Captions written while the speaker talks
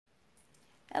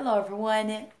Hello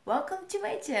everyone, welcome to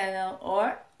my channel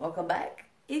or welcome back.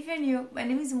 If you're new, my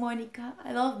name is Monica.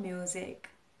 I love music.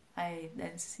 I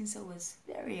dance since I was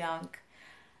very young.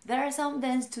 There are some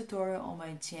dance tutorials on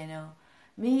my channel.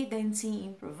 Me dancing,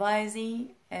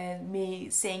 improvising, and me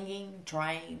singing,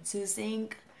 trying to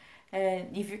sing.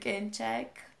 And if you can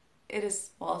check, it is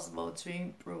possible to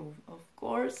improve. Of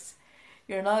course,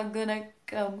 you're not gonna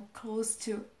come close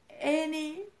to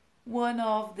any one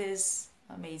of these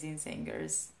amazing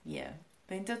singers. Yeah,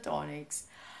 Pentatonix.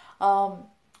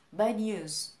 Bad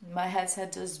news, my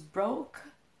headset just broke,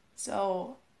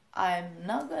 so I'm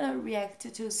not gonna react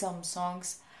to some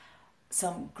songs,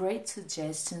 some great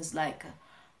suggestions like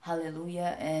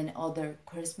Hallelujah and other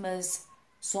Christmas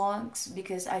songs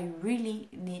because I really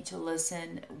need to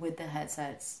listen with the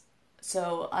headsets.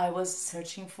 So I was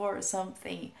searching for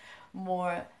something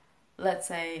more, let's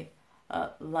say,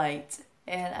 light,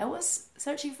 and I was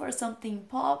searching for something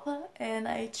pop, and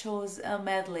I chose a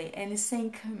medley,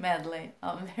 NSYNC medley.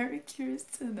 I'm very curious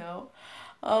to know.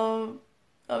 Um,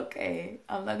 okay,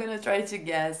 I'm not gonna try to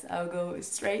guess. I'll go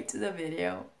straight to the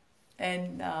video,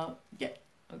 and yeah,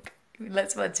 okay,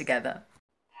 let's watch together.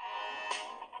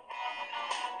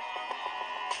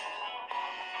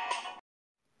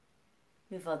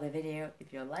 Before the video,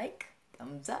 if you like,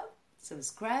 thumbs up,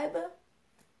 subscribe.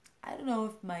 I don't know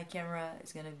if my camera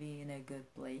is gonna be in a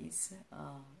good place.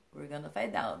 We're gonna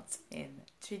find out in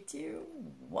 3, 2,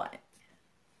 1.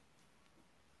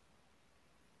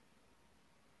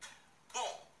 1,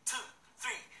 2,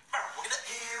 3, 4.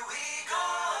 Here we go.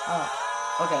 Oh,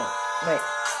 okay, wait.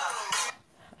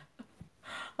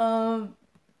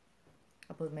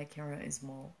 I put my camera in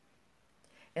small,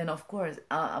 and of course,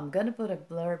 I'm gonna put a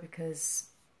blur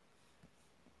because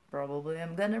probably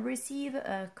I'm gonna receive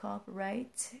a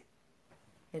copyright.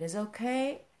 It is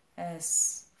okay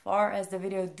as far as the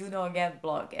video do not get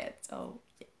blocked. So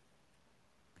yeah.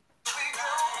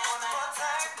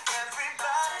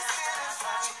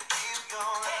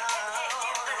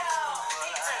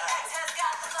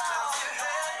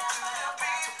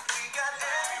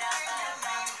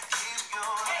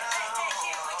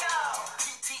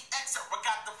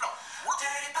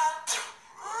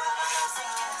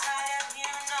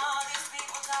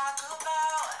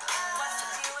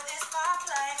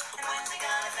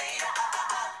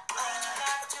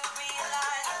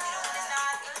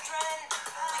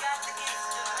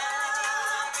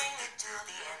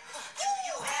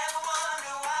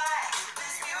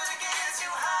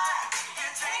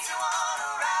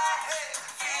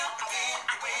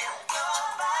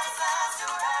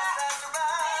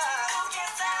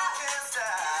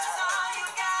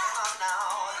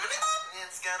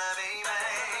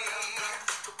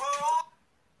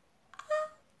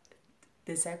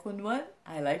 The second one,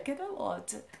 I like it a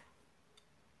lot.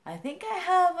 I think I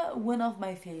have one of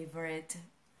my favorite.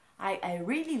 I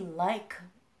really like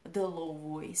the low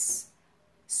voice.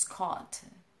 Scott.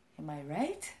 Am I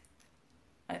right?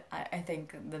 I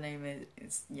think the name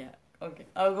is yeah. Okay,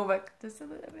 I'll go back just a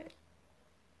little bit.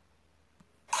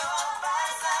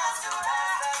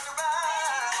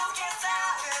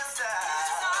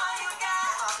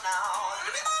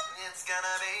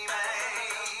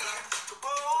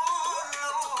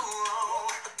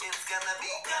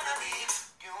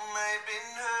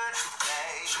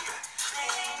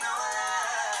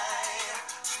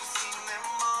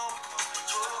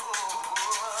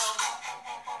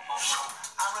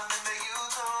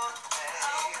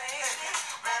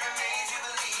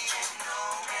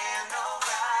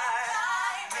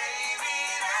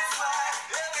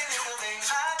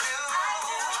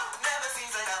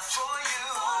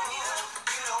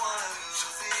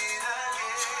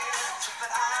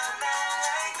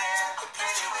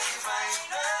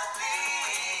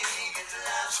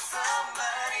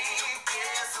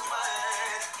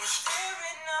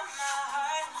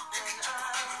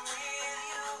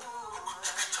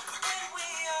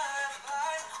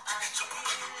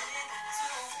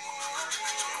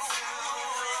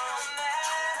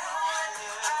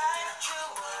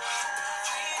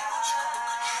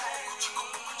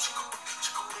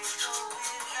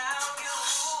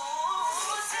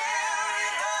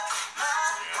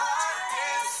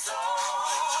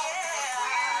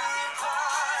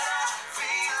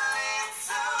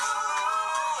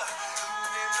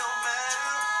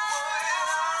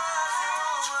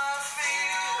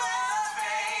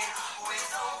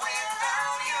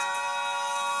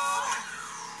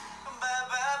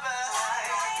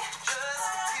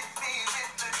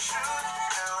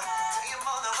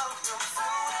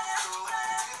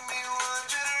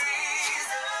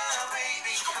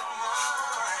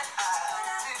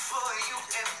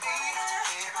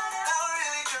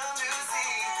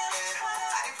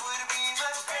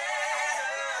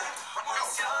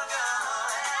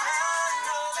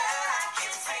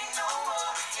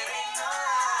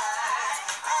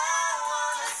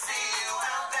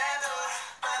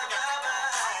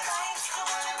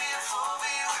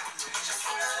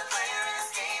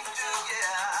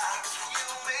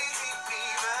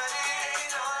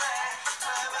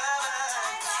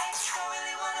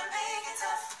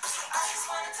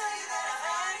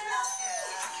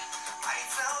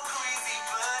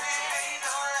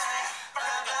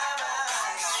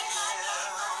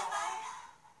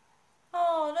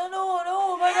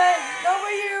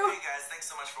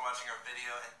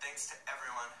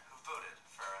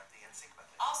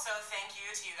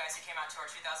 you to you guys who came out to our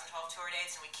 2012 tour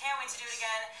dates, and we can't wait to do it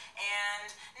again.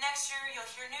 And next year you'll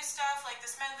hear new stuff like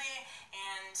this medley,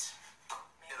 and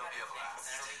It'll be a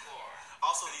blast. It'll be cool.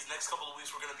 Also, these next couple of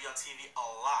weeks we're going to be on TV a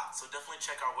lot, so definitely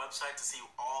check our website to see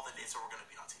all the dates that we're going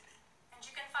to be on TV. And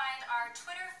you can find our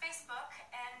Twitter, Facebook,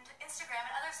 and Instagram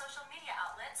and other social media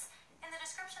outlets in the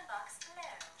description box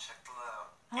below. Check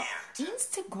below.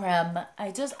 Instagram,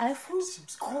 I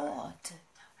forgot.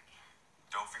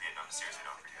 Don't forget. No, seriously,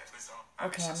 don't forget. Please don't.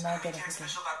 Okay, I'm not gonna forget.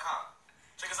 MechanicsOfficial.com.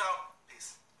 Check us out.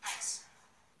 Peace. Peace.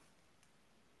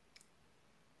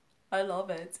 I love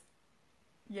it.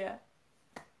 Yeah.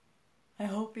 I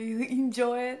hope you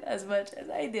enjoy it as much as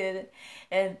I did.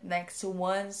 And next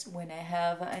once when I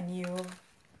have a new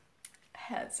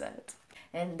headset.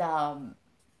 And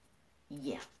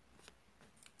yeah.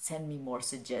 Send me more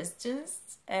suggestions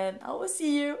and I will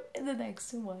see you in the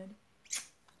next one.